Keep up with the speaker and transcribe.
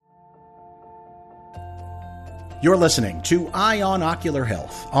You're listening to Eye on Ocular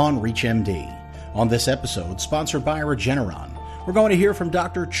Health on ReachMD. On this episode, sponsored by Regeneron, we're going to hear from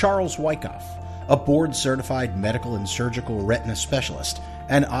Dr. Charles Wykoff, a board-certified medical and surgical retina specialist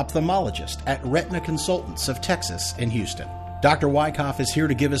and ophthalmologist at Retina Consultants of Texas in Houston. Dr. Wykoff is here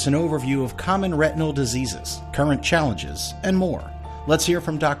to give us an overview of common retinal diseases, current challenges, and more. Let's hear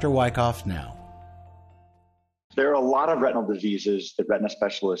from Dr. Wykoff now. There are a lot of retinal diseases that retina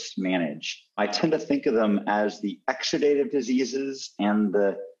specialists manage. I tend to think of them as the exudative diseases and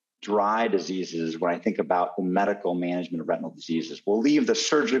the dry diseases when I think about the medical management of retinal diseases. We'll leave the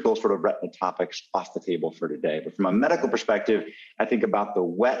surgical sort of retina topics off the table for today. But from a medical perspective, I think about the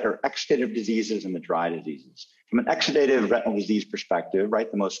wet or exudative diseases and the dry diseases. From an exudative retinal disease perspective, right,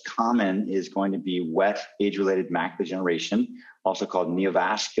 the most common is going to be wet age-related macular degeneration, also called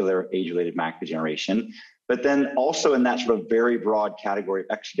neovascular age-related macular degeneration. But then also in that sort of very broad category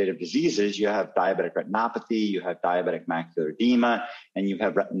of exudative diseases, you have diabetic retinopathy, you have diabetic macular edema, and you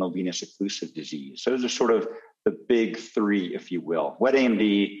have retinal venous occlusive disease. So those are sort of the big three, if you will: wet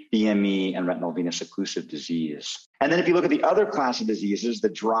AMD, DME, and retinal venous occlusive disease. And then if you look at the other class of diseases, the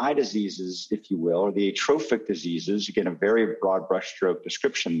dry diseases, if you will, or the atrophic diseases, you get a very broad brushstroke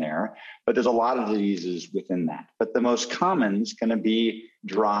description there, but there's a lot of diseases within that. But the most common is going to be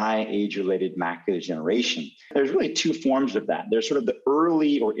dry age-related macular degeneration. There's really two forms of that. There's sort of the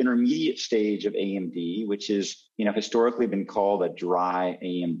early or intermediate stage of AMD, which is, historically been called a dry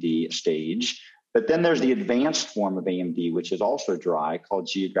AMD stage. But then there's the advanced form of AMD, which is also dry, called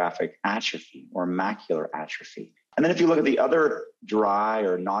geographic atrophy or macular atrophy. And then if you look at the other dry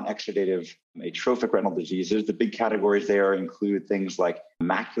or non-exudative atrophic retinal diseases, the big categories there include things like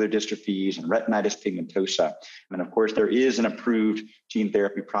macular dystrophies and retinitis pigmentosa. And of course, there is an approved gene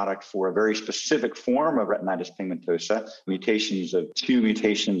therapy product for a very specific form of retinitis pigmentosa. Two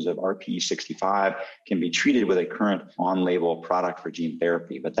mutations of RPE65 can be treated with a current on-label product for gene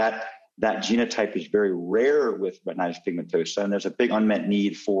therapy. But that genotype is very rare with retinitis pigmentosa, and there's a big unmet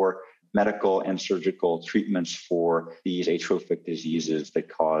need for medical and surgical treatments for these atrophic diseases that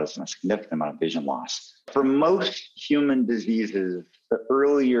cause a significant amount of vision loss. For most human diseases, the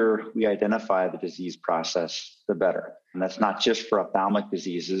earlier we identify the disease process, the better. And that's not just for ophthalmic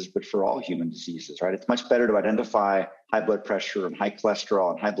diseases, but for all human diseases, right? It's much better to identify high blood pressure and high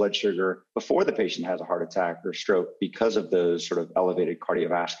cholesterol and high blood sugar before the patient has a heart attack or stroke because of those sort of elevated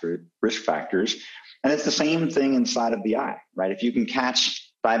cardiovascular risk factors. And it's the same thing inside of the eye, right? If you can catch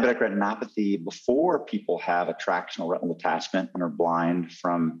diabetic retinopathy before people have a tractional retinal detachment and are blind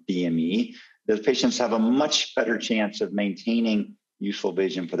from DME, those patients have a much better chance of maintaining useful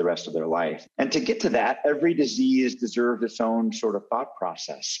vision for the rest of their life. And to get to that, every disease deserves its own sort of thought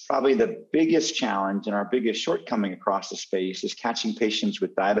process. Probably the biggest challenge and our biggest shortcoming across the space is catching patients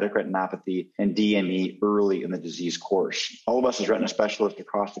with diabetic retinopathy and DME early in the disease course. All of us as retina specialists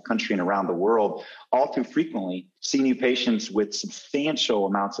across the country and around the world all too frequently see new patients with substantial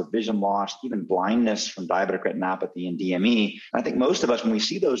amounts of vision loss, even blindness from diabetic retinopathy and DME. And I think most of us, when we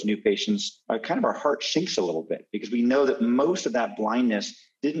see those new patients, our heart sinks a little bit because we know that most of that blindness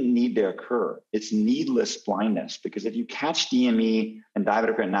didn't need to occur. It's needless blindness because if you catch DME and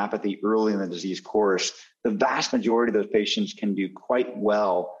diabetic retinopathy early in the disease course, the vast majority of those patients can do quite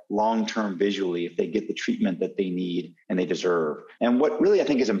well long-term visually if they get the treatment that they need and they deserve. And what really I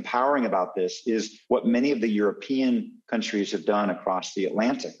think is empowering about this is what many of the European countries have done across the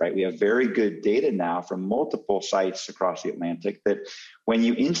Atlantic, right? We have very good data now from multiple sites across the Atlantic that when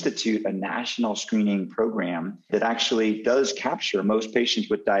you institute a national screening program that actually does capture most patients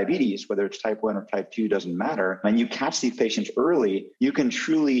with diabetes, whether it's type 1 or type 2, doesn't matter, when you catch these patients early, you can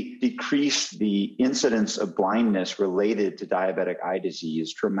truly decrease the incidence of blindness related to diabetic eye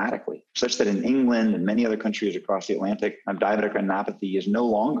disease dramatically, such that in England and many other countries across the Atlantic, diabetic retinopathy is no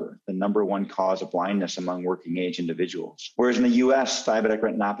longer the number one cause of blindness among working age individuals. Whereas in the US, diabetic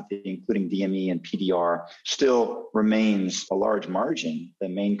retinopathy, including DME and PDR, still remains a large margin, the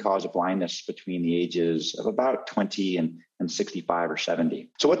main cause of blindness between the ages of about 20 and 65 or 70.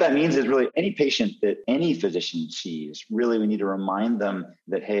 So what that means is really any patient that any physician sees, really we need to remind them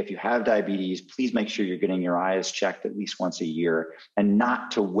that, hey, if you have diabetes, please make sure you're getting your eyes checked at least once a year and not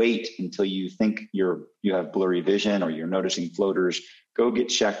to wait until you think you have blurry vision or you're noticing floaters. Go get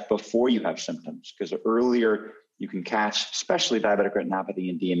checked before you have symptoms, because the earlier you can catch, especially diabetic retinopathy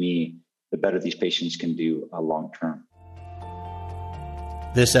and DME, the better these patients can do long term.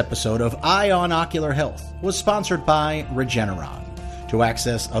 This episode of Eye on Ocular Health was sponsored by Regeneron. To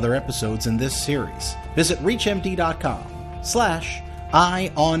access other episodes in this series, visit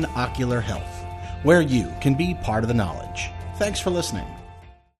reachmd.com/Eye on Ocular Health, where you can be part of the knowledge. Thanks for listening.